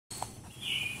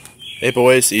Hey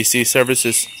boys, EC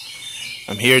Services.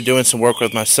 I'm here doing some work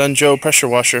with my sunjoe pressure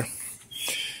washer.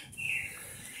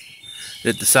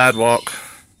 Did the sidewalk,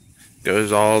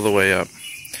 goes all the way up.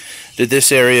 Did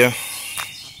this area,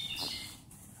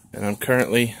 and I'm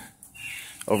currently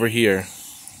over here.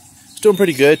 It's doing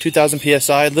pretty good, 2,000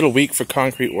 PSI, a little weak for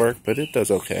concrete work, but it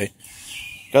does okay.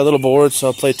 Got a little bored, so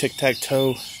I'll play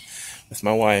tic-tac-toe with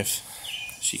my wife.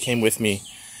 She came with me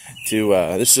to,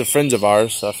 this is a friend of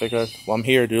ours, so I figured, well, I'm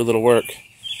here to do a little work.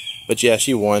 But yeah,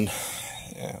 she won.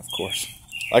 Yeah, of course.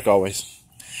 Like always.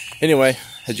 Anyway,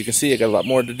 as you can see, I got a lot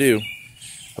more to do.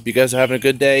 Hope you guys are having a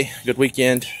good day, good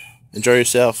weekend. Enjoy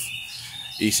yourself.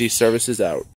 EC Services out.